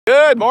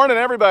Good morning,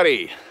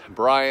 everybody.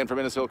 Brian from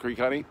Innisfil Creek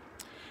Honey.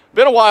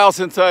 Been a while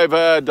since I've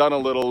done a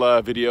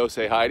little video,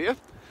 say hi to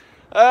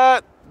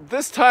you.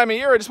 This time of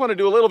year, I just want to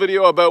do a little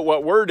video about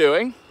what we're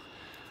doing.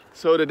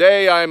 So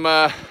today I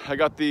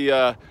got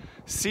the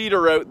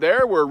seeder out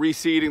there. We're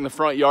reseeding the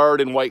front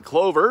yard in white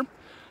clover.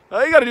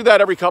 You got to do that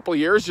every couple of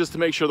years just to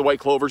make sure the white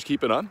clover's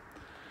keeping on.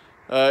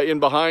 In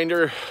behind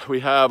her,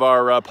 we have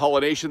our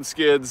pollination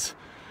skids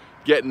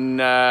getting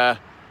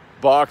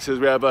boxes.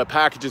 We have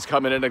packages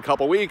coming in a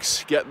couple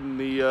weeks, getting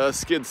the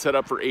skids set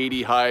up for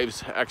 80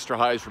 hives, extra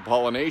hives for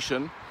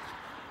pollination.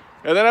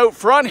 And then out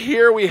front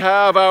here, we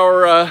have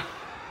our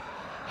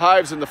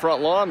hives in the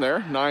front lawn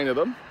there, 9 of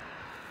them.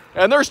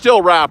 And they're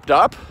still wrapped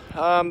up.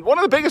 One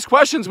of the biggest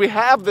questions we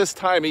have this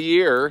time of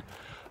year,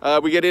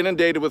 we get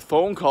inundated with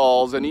phone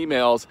calls and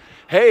emails.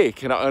 Hey,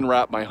 can I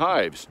unwrap my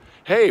hives?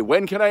 Hey,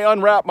 when can I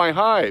unwrap my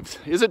hives?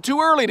 Is it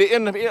too early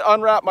to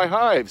unwrap my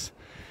hives?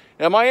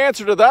 And my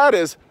answer to that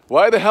is,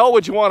 why the hell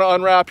would you want to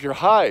unwrap your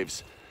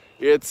hives?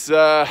 It's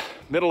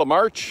middle of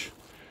March.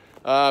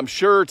 I'm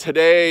sure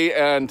today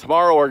and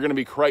tomorrow are going to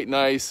be quite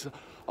nice.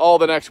 All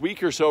the next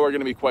week or so are going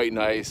to be quite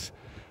nice.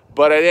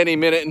 But at any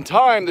minute in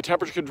time, the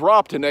temperature could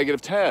drop to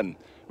 -10.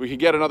 We could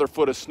get another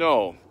foot of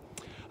snow.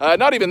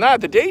 Not even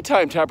that, the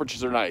daytime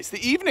temperatures are nice.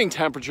 The evening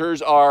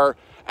temperatures are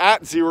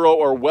at 0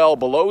 or well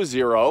below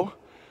 0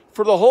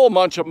 for the whole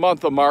month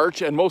of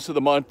March and most of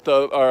the month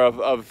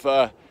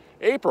of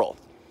April.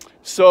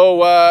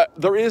 So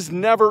there is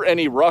never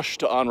any rush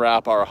to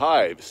unwrap our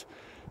hives.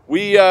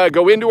 We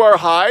go into our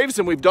hives,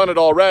 and we've done it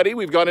already.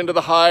 We've gone into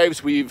the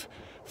hives, we've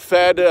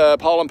fed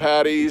pollen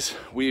patties,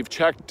 we've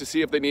checked to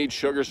see if they need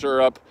sugar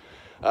syrup.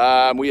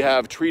 We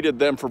have treated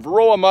them for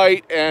varroa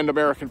mite and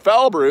American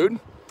foul brood.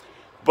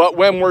 But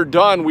when we're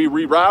done, we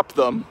rewrap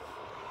them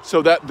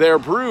so that their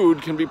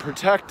brood can be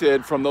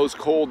protected from those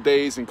cold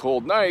days and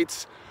cold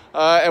nights,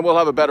 and we'll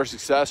have a better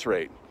success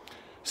rate.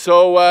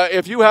 So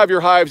if you have your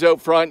hives out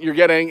front, you're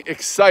getting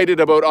excited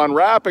about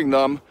unwrapping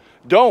them,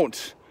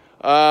 don't.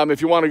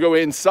 If you want to go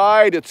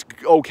inside, it's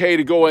okay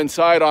to go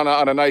inside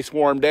on a nice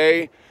warm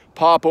day,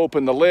 pop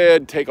open the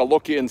lid, take a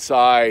look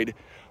inside,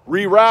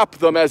 rewrap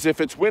them as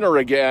if it's winter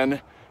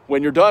again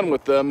when you're done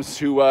with them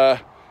to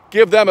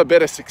give them a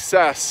bit of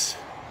success.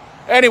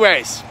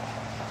 Anyways,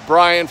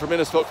 Brian from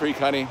Innisfil Creek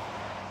Honey.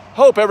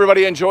 Hope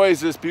everybody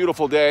enjoys this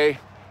beautiful day.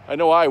 I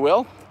know I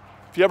will.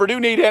 If you ever do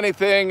need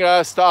anything,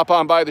 stop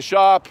on by the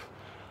shop,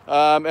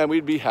 and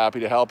we'd be happy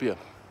to help you.